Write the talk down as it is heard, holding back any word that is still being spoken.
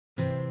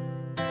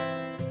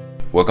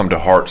Welcome to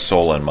Heart,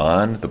 Soul, and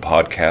Mind, the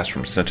podcast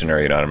from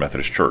Centenary United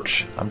Methodist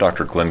Church. I'm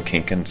Dr. Glenn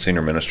Kinkin,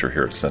 Senior Minister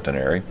here at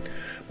Centenary.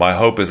 My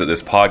hope is that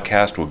this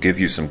podcast will give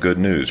you some good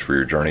news for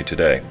your journey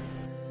today.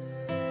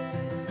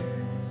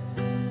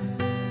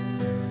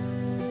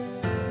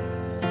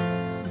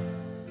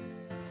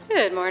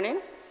 Good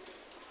morning.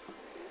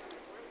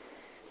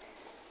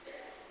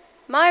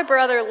 My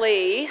brother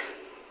Lee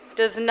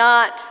does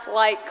not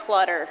like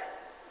clutter.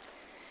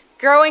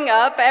 Growing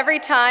up, every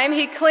time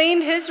he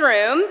cleaned his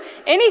room,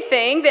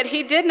 anything that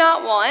he did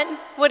not want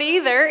would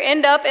either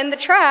end up in the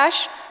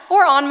trash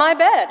or on my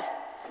bed.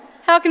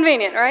 How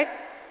convenient, right?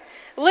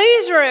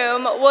 Lee's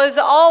room was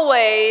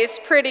always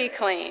pretty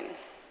clean,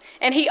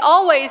 and he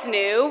always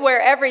knew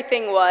where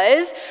everything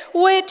was,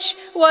 which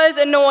was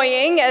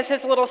annoying as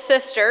his little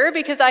sister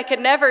because I could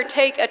never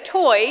take a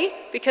toy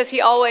because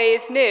he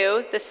always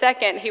knew the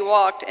second he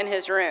walked in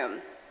his room.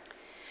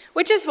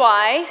 Which is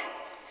why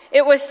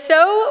it was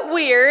so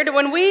weird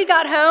when we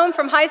got home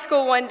from high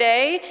school one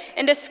day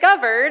and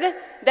discovered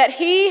that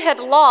he had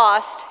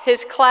lost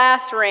his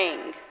class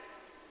ring.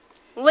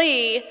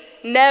 Lee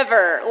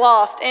never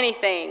lost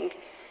anything.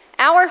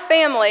 Our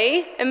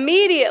family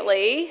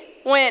immediately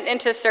went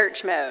into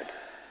search mode.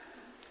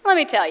 Let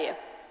me tell you,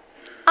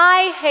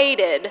 I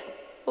hated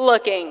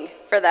looking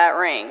for that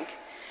ring.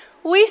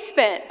 We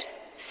spent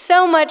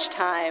so much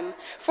time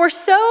for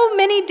so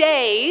many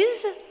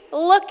days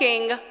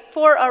looking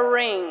for a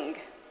ring.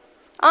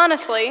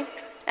 Honestly,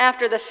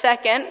 after the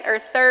second or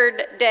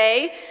third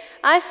day,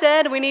 I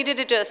said we needed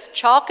to just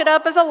chalk it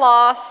up as a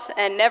loss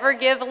and never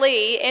give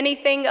Lee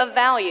anything of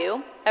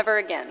value ever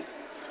again.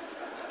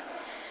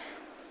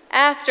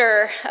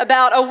 After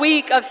about a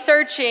week of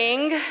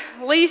searching,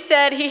 Lee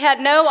said he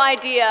had no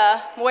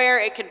idea where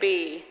it could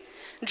be.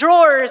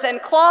 Drawers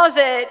and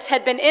closets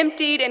had been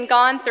emptied and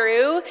gone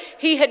through.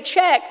 He had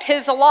checked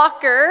his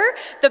locker,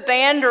 the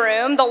band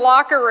room, the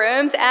locker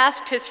rooms,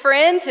 asked his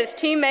friends, his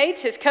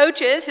teammates, his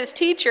coaches, his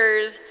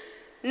teachers.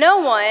 No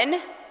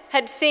one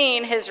had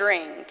seen his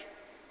ring.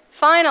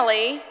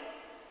 Finally,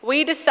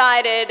 we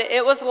decided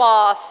it was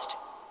lost,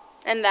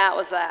 and that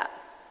was that.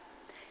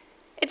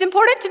 It's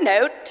important to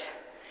note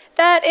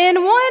that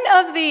in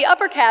one of the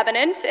upper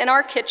cabinets in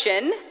our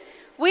kitchen,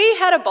 we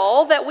had a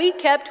bowl that we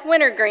kept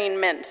wintergreen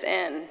mints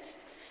in.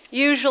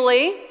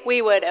 Usually,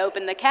 we would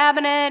open the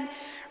cabinet,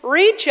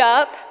 reach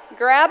up,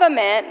 grab a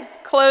mint,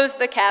 close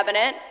the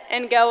cabinet,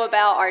 and go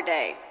about our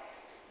day.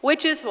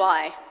 Which is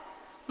why,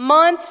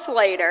 months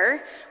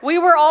later, we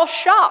were all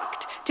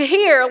shocked to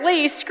hear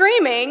Lee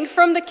screaming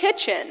from the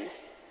kitchen.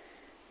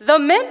 The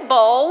mint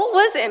bowl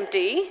was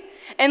empty,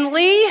 and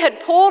Lee had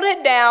pulled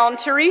it down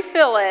to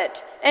refill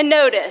it and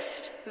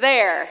noticed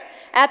there,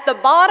 at the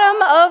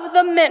bottom of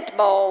the mint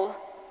bowl,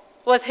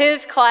 was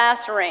his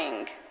class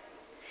ring.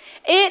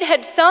 It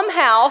had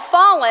somehow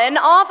fallen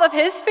off of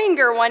his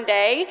finger one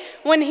day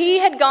when he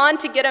had gone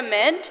to get a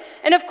mint,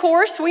 and of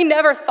course we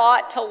never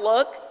thought to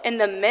look in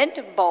the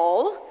mint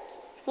bowl.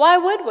 Why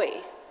would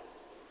we?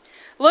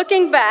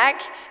 Looking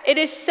back, it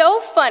is so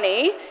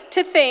funny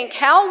to think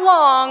how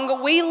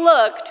long we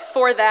looked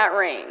for that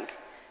ring.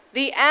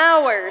 The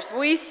hours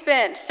we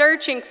spent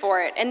searching for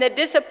it, and the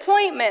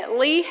disappointment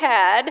Lee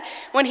had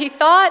when he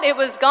thought it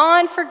was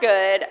gone for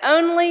good,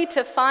 only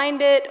to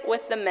find it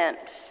with the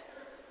mints.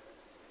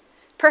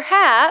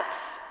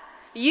 Perhaps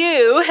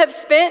you have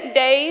spent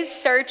days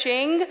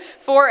searching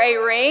for a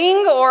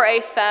ring or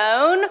a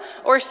phone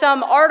or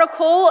some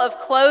article of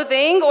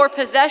clothing or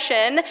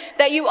possession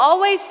that you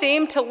always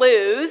seem to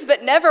lose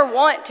but never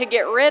want to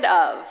get rid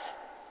of.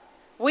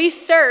 We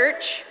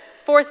search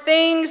for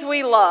things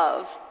we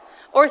love,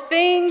 or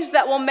things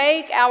that will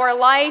make our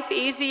life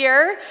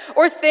easier,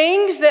 or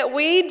things that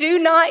we do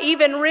not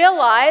even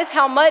realize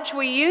how much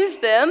we use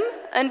them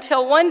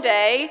until one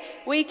day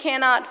we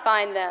cannot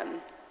find them.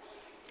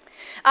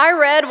 I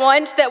read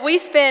once that we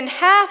spend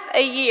half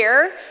a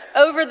year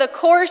over the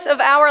course of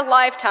our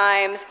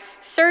lifetimes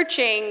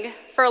searching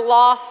for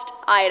lost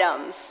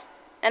items,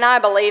 and I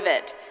believe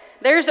it.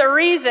 There's a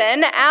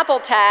reason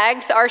Apple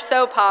tags are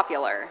so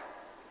popular.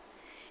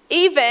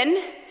 Even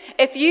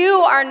if you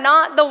are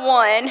not the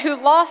one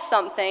who lost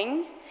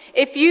something,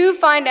 if you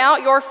find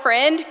out your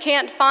friend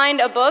can't find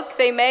a book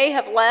they may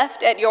have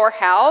left at your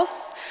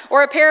house,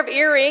 or a pair of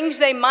earrings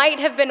they might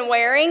have been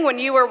wearing when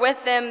you were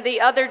with them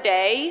the other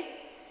day,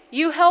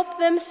 you help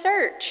them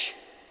search.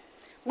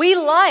 We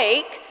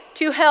like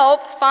to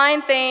help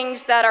find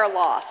things that are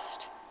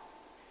lost.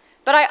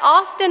 But I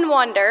often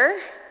wonder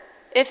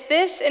if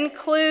this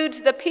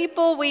includes the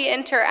people we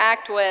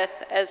interact with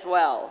as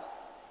well.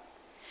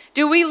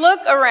 Do we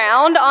look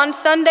around on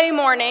Sunday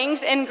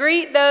mornings and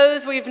greet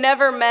those we've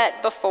never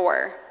met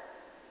before?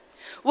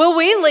 Will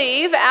we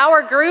leave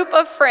our group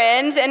of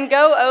friends and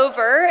go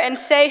over and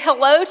say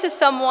hello to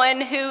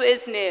someone who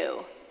is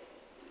new?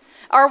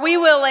 Are we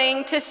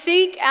willing to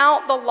seek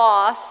out the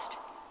lost,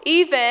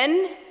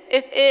 even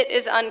if it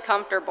is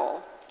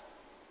uncomfortable?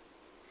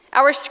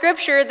 Our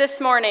scripture this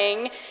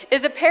morning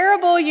is a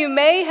parable you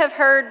may have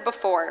heard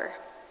before.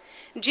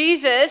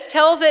 Jesus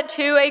tells it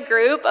to a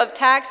group of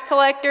tax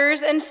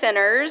collectors and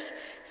sinners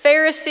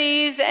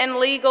Pharisees, and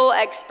legal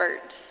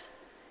experts.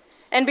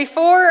 And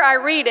before I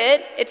read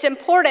it, it's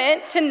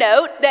important to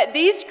note that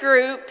these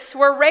groups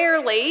were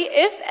rarely,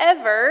 if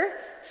ever,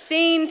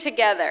 seen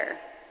together.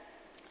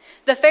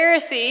 The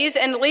Pharisees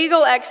and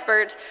legal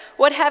experts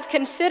would have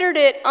considered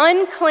it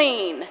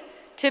unclean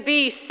to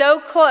be so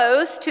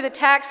close to the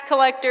tax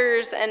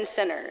collectors and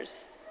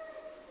sinners.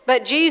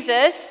 But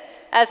Jesus,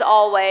 as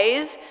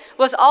always,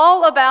 was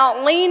all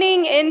about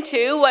leaning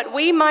into what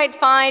we might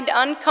find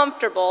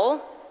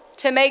uncomfortable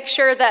to make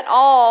sure that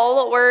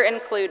all were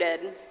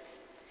included.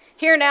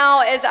 Here now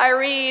as I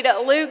read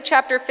Luke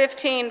chapter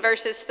 15,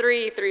 verses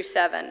 3 through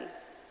 7.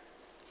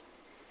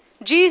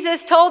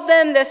 Jesus told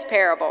them this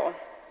parable.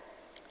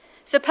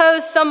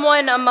 Suppose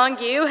someone among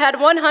you had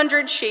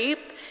 100 sheep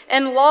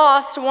and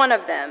lost one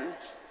of them.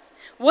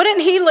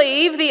 Wouldn't he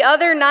leave the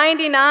other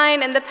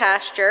 99 in the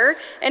pasture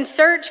and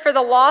search for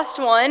the lost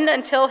one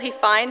until he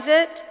finds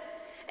it?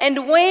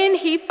 And when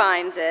he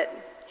finds it,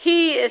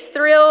 he is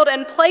thrilled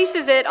and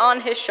places it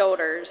on his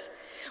shoulders.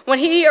 When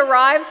he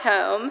arrives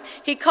home,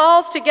 he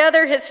calls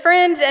together his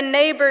friends and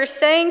neighbors,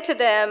 saying to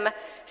them,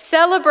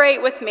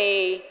 "Celebrate with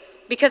me,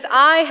 because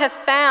I have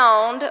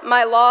found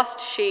my lost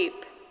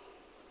sheep."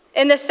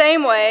 In the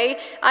same way,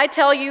 I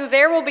tell you,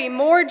 there will be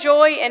more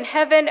joy in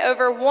heaven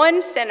over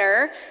one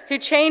sinner who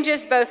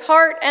changes both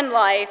heart and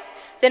life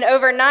than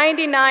over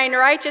 99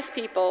 righteous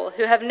people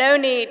who have no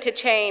need to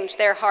change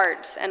their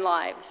hearts and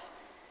lives.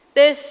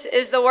 This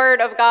is the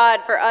word of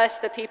God for us,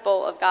 the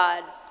people of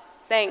God.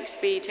 Thanks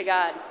be to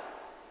God.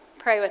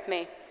 Pray with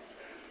me.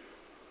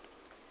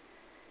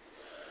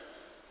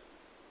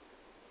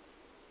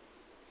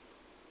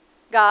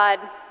 God,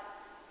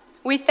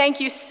 we thank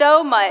you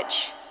so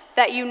much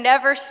that you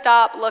never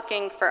stop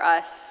looking for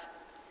us.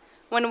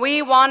 When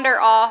we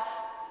wander off,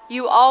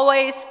 you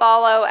always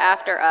follow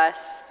after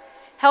us,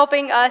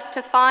 helping us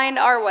to find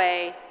our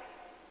way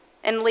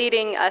and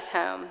leading us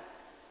home.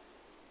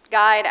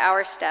 Guide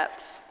our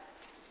steps.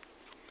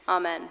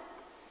 Amen.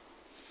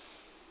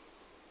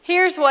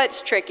 Here's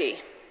what's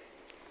tricky.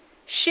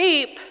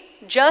 Sheep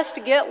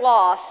just get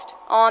lost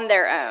on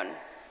their own.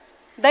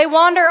 They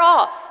wander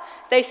off.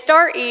 They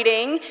start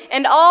eating,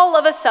 and all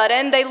of a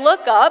sudden they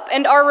look up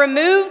and are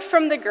removed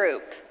from the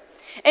group.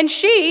 And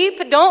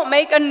sheep don't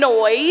make a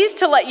noise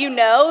to let you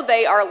know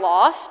they are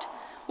lost.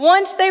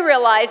 Once they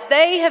realize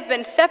they have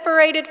been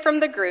separated from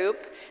the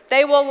group,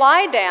 they will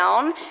lie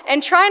down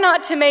and try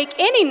not to make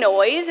any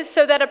noise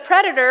so that a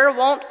predator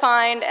won't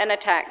find and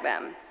attack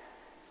them.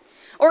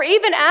 Or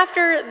even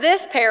after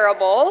this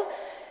parable,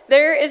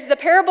 there is the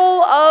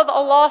parable of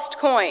a lost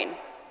coin.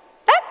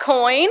 That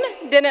coin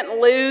didn't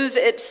lose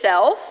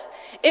itself.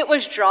 It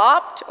was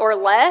dropped or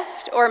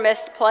left or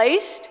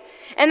misplaced.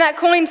 And that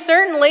coin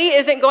certainly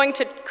isn't going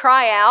to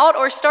cry out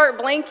or start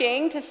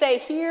blinking to say,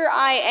 "Here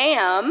I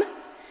am."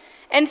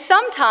 And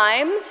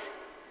sometimes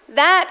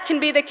that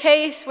can be the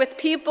case with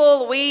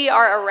people we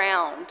are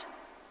around,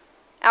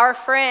 our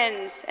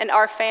friends and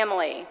our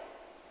family.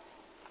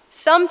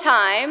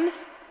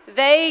 Sometimes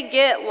they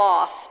get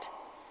lost,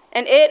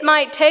 and it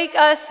might take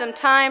us some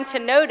time to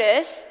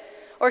notice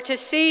or to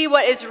see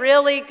what is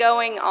really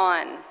going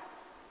on.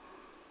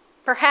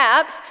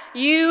 Perhaps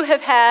you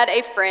have had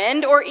a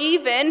friend or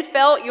even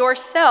felt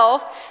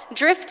yourself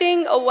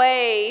drifting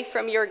away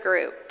from your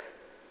group.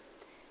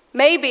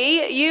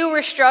 Maybe you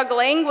were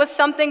struggling with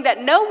something that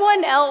no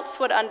one else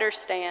would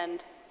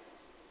understand.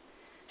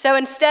 So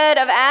instead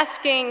of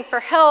asking for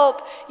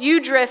help, you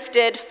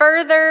drifted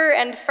further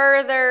and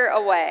further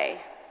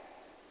away.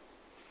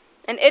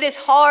 And it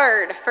is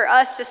hard for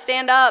us to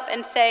stand up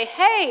and say,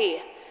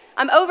 "Hey,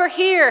 I'm over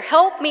here,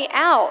 help me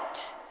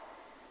out."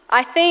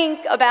 I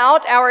think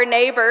about our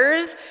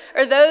neighbors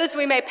or those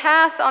we may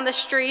pass on the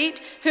street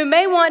who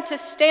may want to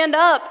stand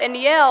up and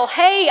yell,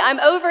 "Hey, I'm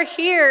over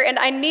here and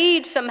I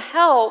need some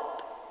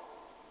help,"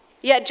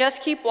 yet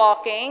just keep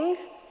walking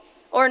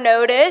or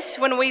notice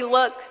when we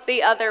look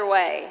the other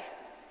way.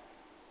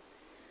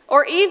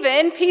 Or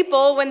even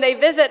people when they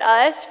visit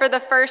us for the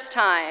first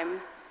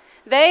time,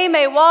 they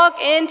may walk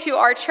into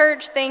our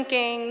church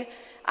thinking,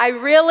 "I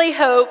really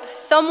hope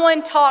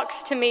someone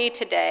talks to me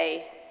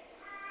today.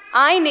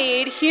 I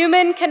need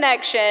human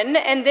connection,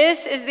 and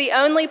this is the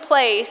only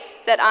place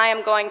that I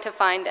am going to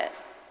find it."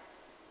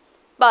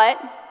 But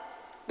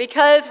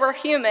because we're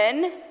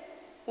human,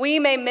 we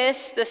may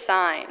miss the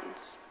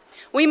signs.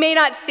 We may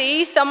not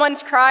see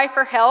someone's cry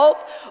for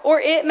help,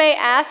 or it may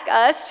ask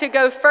us to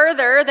go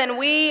further than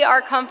we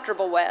are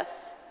comfortable with.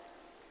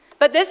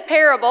 But this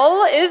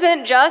parable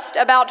isn't just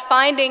about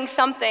finding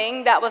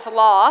something that was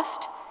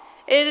lost.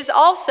 It is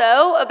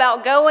also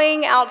about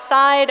going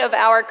outside of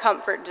our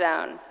comfort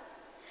zone.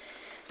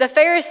 The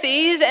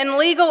Pharisees and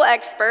legal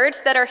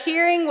experts that are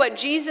hearing what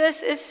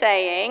Jesus is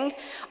saying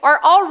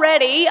are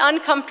already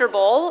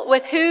uncomfortable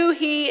with who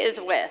he is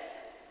with.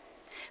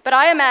 But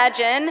I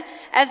imagine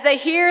as they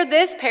hear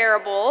this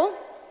parable,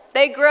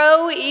 they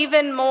grow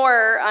even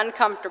more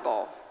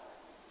uncomfortable.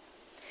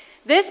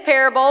 This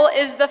parable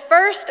is the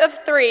first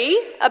of 3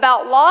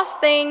 about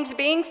lost things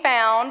being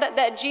found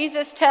that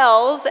Jesus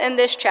tells in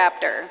this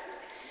chapter.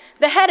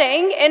 The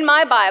heading in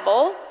my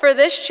Bible for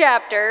this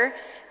chapter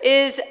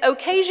is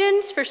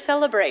Occasions for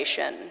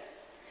Celebration.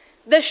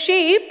 The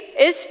sheep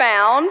is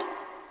found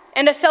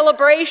and a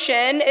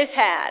celebration is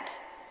had.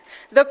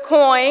 The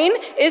coin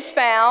is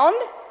found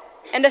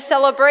and a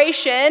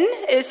celebration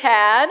is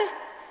had.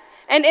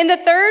 And in the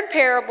third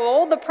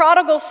parable, the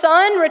prodigal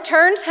son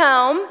returns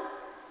home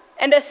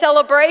and a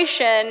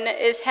celebration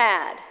is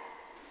had.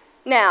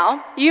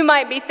 Now, you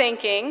might be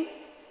thinking,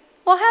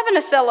 well, having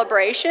a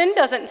celebration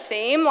doesn't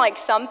seem like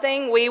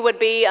something we would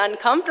be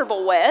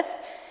uncomfortable with.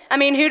 I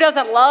mean, who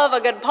doesn't love a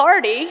good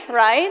party,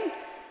 right?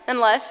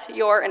 Unless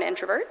you're an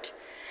introvert.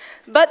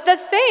 But the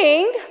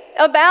thing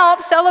about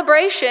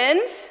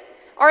celebrations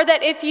are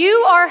that if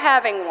you are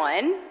having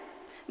one,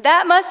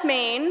 that must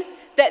mean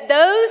that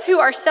those who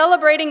are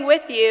celebrating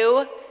with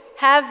you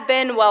have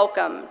been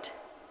welcomed.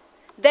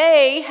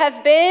 They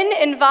have been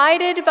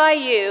invited by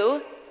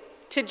you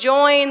to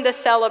join the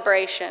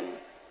celebration.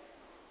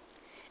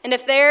 And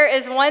if there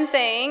is one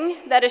thing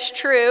that is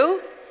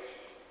true,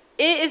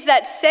 it is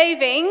that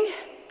saving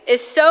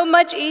is so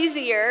much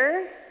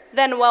easier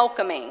than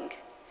welcoming.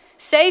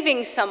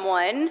 Saving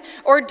someone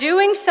or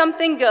doing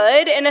something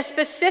good in a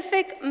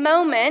specific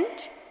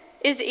moment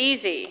is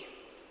easy.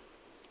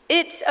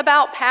 It's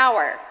about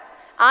power.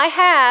 I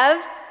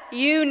have,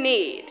 you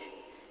need.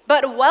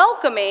 But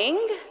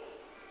welcoming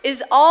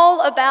is all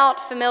about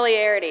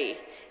familiarity.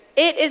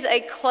 It is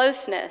a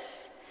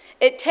closeness.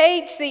 It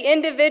takes the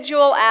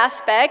individual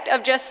aspect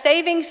of just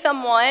saving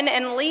someone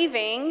and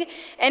leaving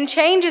and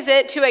changes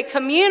it to a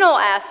communal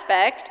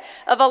aspect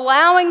of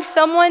allowing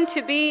someone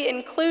to be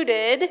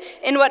included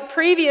in what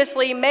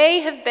previously may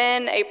have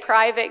been a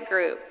private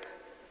group.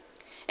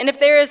 And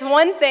if there is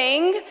one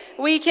thing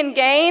we can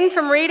gain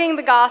from reading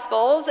the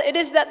Gospels, it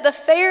is that the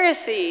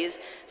Pharisees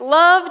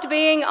loved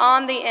being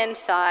on the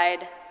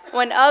inside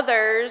when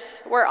others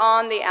were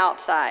on the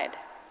outside.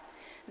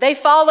 They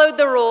followed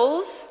the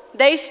rules,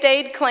 they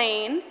stayed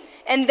clean,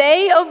 and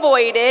they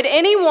avoided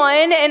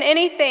anyone and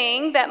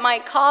anything that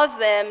might cause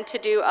them to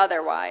do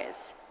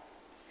otherwise.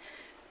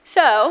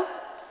 So,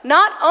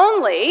 not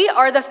only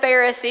are the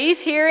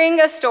Pharisees hearing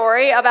a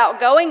story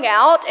about going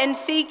out and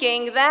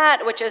seeking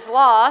that which is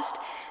lost,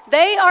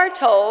 they are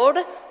told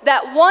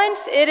that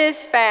once it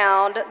is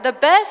found, the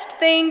best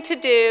thing to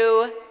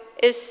do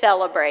is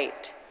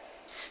celebrate.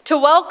 To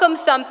welcome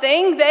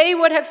something they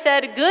would have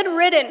said good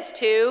riddance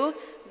to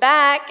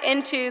back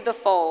into the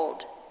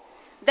fold.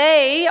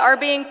 They are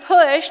being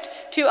pushed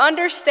to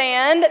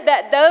understand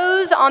that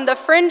those on the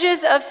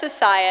fringes of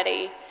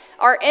society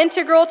are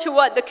integral to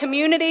what the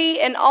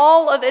community in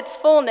all of its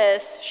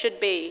fullness should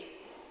be.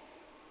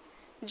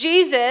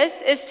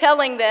 Jesus is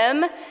telling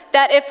them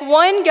that if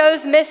one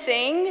goes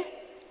missing,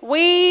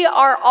 we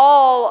are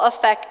all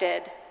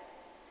affected.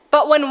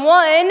 But when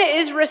one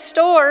is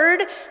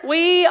restored,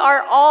 we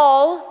are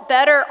all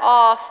better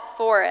off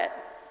for it.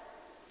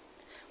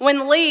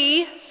 When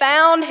Lee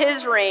found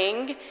his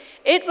ring,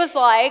 it was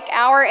like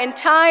our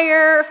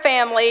entire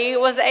family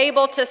was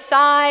able to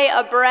sigh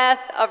a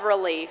breath of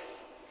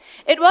relief.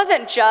 It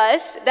wasn't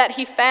just that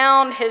he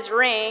found his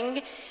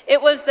ring,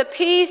 it was the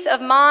peace of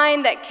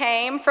mind that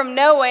came from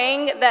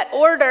knowing that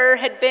order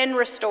had been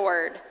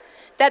restored,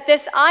 that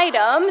this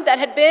item that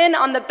had been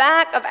on the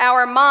back of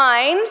our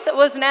minds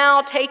was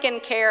now taken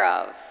care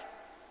of.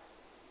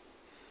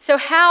 So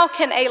how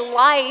can a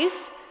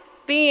life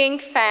being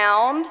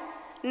found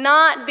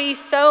not be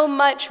so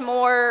much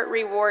more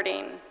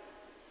rewarding?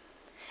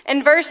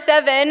 In verse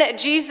 7,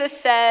 Jesus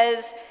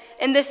says,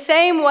 "In the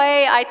same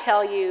way I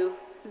tell you,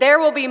 there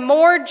will be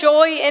more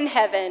joy in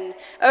heaven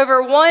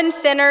over one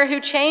sinner who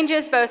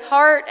changes both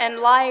heart and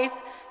life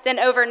than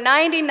over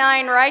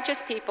 99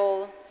 righteous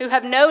people who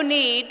have no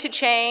need to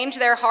change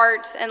their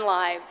hearts and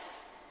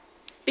lives.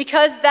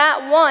 Because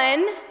that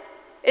one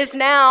is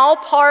now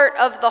part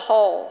of the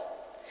whole.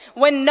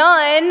 When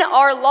none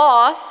are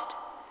lost,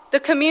 the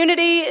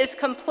community is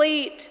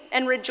complete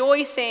and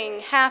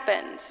rejoicing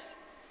happens.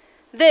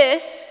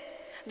 This,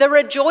 the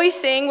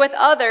rejoicing with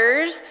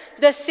others,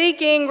 the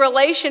seeking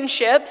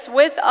relationships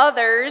with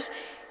others,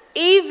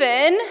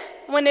 even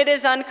when it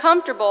is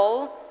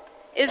uncomfortable,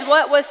 is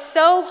what was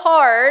so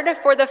hard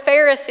for the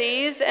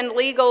Pharisees and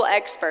legal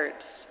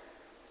experts.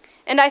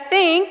 And I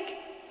think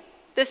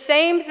the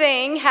same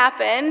thing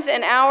happens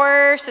in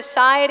our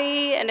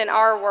society and in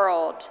our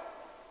world.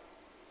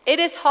 It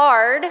is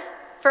hard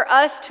for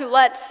us to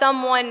let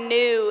someone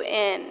new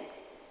in,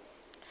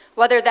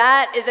 whether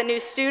that is a new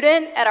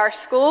student at our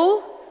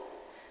school,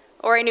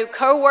 or a new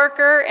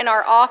coworker in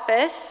our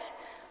office,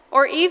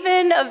 or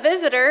even a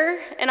visitor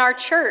in our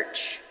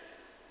church.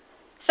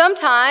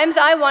 Sometimes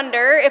I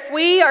wonder if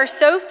we are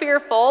so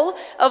fearful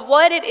of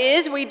what it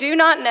is we do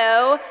not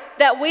know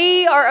that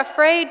we are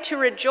afraid to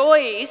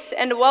rejoice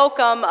and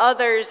welcome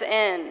others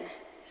in.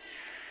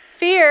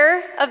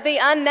 Fear of the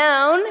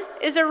unknown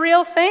is a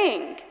real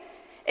thing.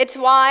 It's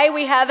why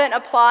we haven't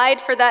applied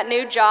for that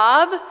new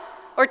job,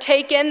 or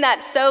taken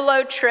that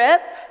solo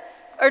trip,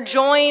 or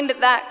joined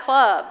that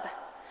club.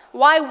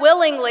 Why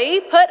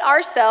willingly put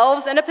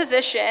ourselves in a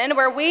position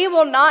where we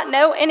will not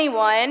know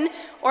anyone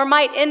or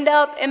might end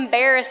up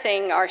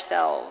embarrassing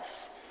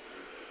ourselves?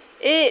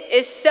 It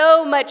is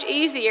so much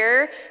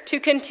easier to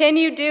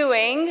continue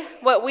doing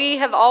what we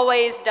have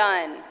always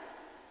done.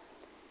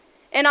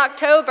 In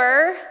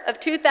October of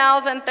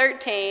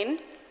 2013,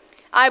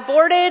 I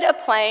boarded a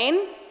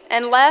plane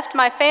and left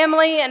my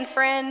family and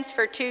friends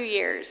for 2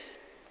 years.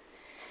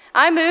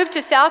 I moved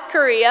to South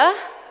Korea,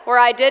 where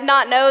I did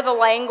not know the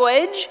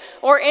language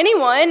or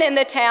anyone in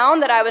the town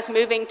that I was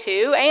moving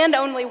to, and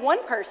only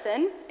one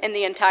person in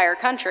the entire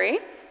country.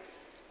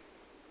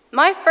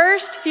 My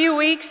first few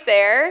weeks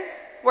there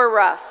were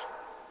rough.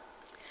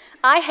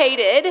 I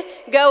hated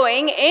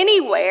going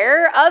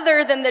anywhere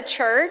other than the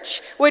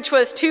church, which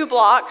was 2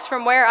 blocks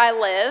from where I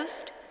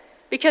lived,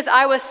 because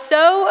I was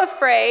so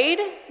afraid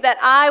that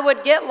I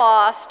would get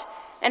lost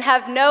and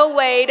have no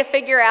way to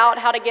figure out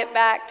how to get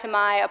back to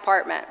my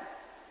apartment.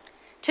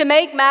 To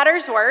make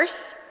matters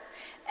worse,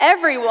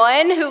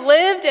 everyone who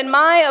lived in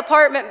my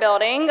apartment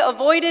building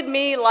avoided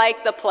me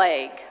like the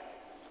plague.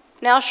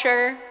 Now,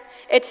 sure,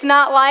 it's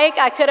not like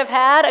I could have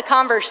had a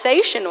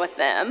conversation with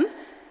them,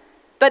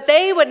 but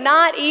they would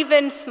not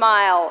even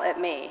smile at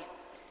me.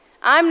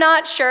 I'm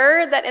not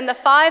sure that in the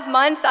 5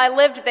 months I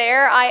lived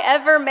there, I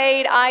ever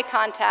made eye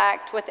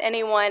contact with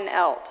anyone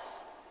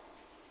else.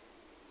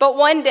 But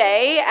one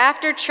day,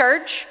 after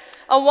church,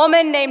 a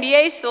woman named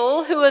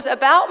Yesul, who was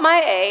about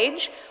my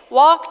age,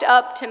 walked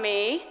up to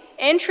me,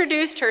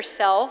 introduced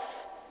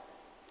herself,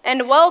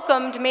 and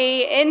welcomed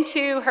me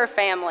into her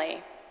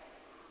family.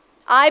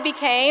 I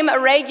became a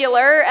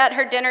regular at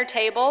her dinner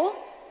table,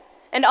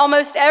 and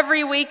almost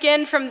every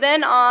weekend from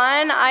then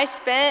on, I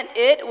spent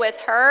it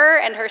with her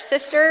and her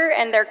sister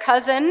and their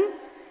cousin.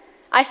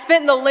 I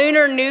spent the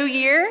Lunar New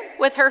Year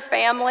with her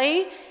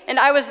family, and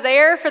I was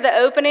there for the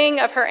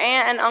opening of her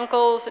aunt and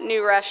uncle's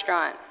new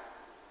restaurant.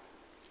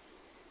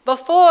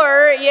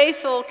 Before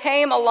Yesul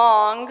came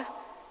along,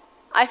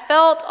 I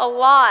felt a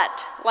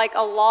lot like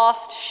a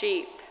lost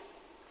sheep.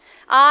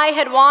 I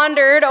had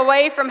wandered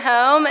away from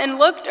home and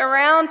looked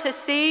around to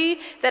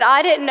see that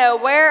I didn't know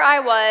where I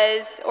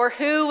was or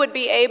who would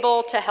be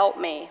able to help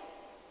me.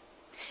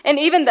 And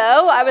even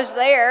though I was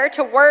there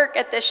to work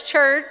at this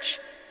church,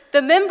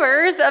 the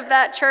members of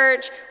that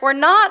church were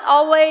not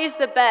always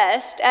the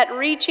best at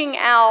reaching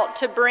out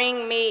to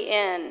bring me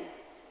in.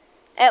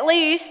 At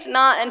least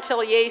not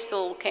until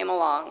Yesul came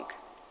along.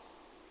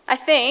 I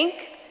think,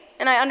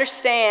 and I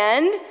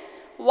understand,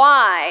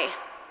 why.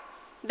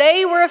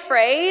 They were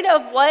afraid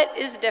of what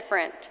is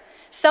different,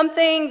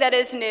 something that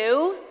is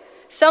new,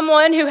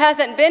 someone who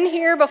hasn't been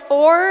here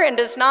before and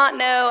does not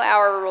know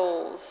our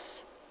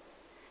rules.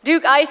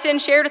 Duke Eisen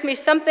shared with me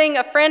something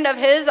a friend of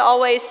his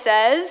always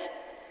says: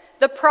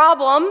 the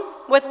problem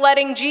with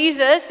letting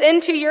Jesus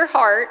into your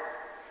heart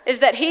is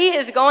that he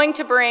is going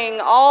to bring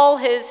all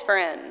his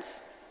friends.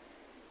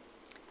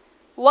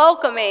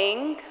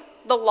 Welcoming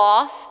the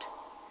lost,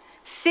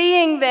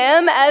 seeing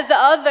them as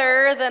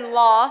other than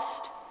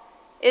lost,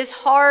 is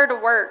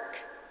hard work.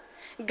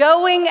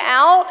 Going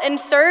out in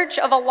search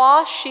of a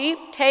lost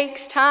sheep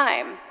takes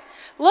time.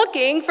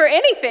 Looking for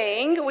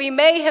anything we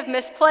may have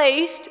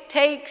misplaced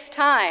takes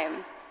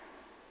time.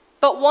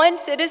 But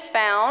once it is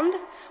found,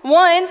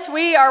 once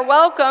we are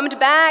welcomed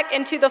back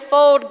into the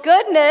fold,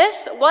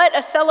 goodness, what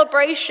a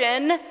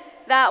celebration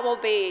that will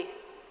be.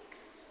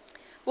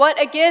 What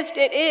a gift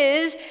it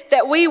is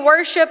that we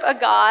worship a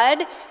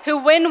God who,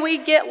 when we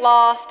get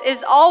lost,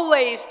 is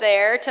always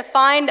there to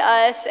find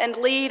us and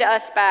lead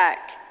us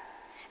back.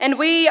 And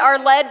we are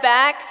led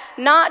back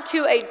not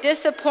to a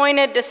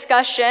disappointed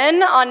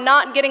discussion on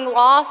not getting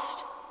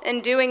lost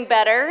and doing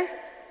better,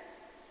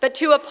 but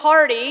to a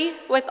party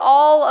with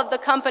all of the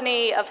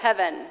company of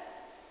heaven.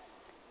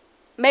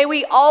 May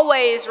we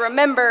always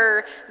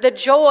remember the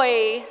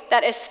joy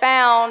that is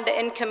found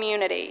in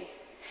community.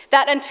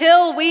 That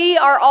until we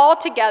are all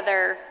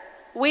together,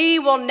 we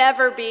will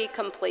never be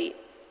complete.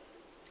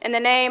 In the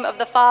name of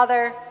the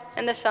Father,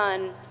 and the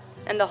Son,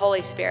 and the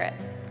Holy Spirit.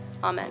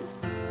 Amen.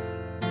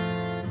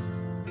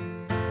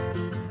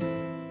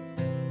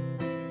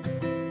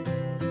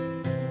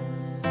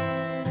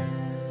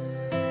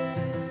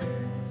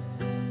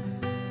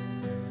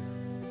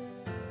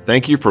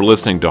 Thank you for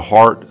listening to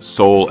Heart,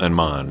 Soul, and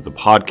Mind, the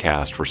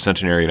podcast for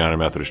Centenary United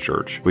Methodist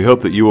Church. We hope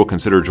that you will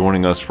consider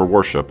joining us for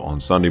worship on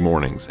Sunday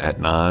mornings at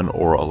 9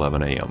 or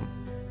 11 a.m.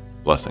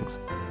 Blessings.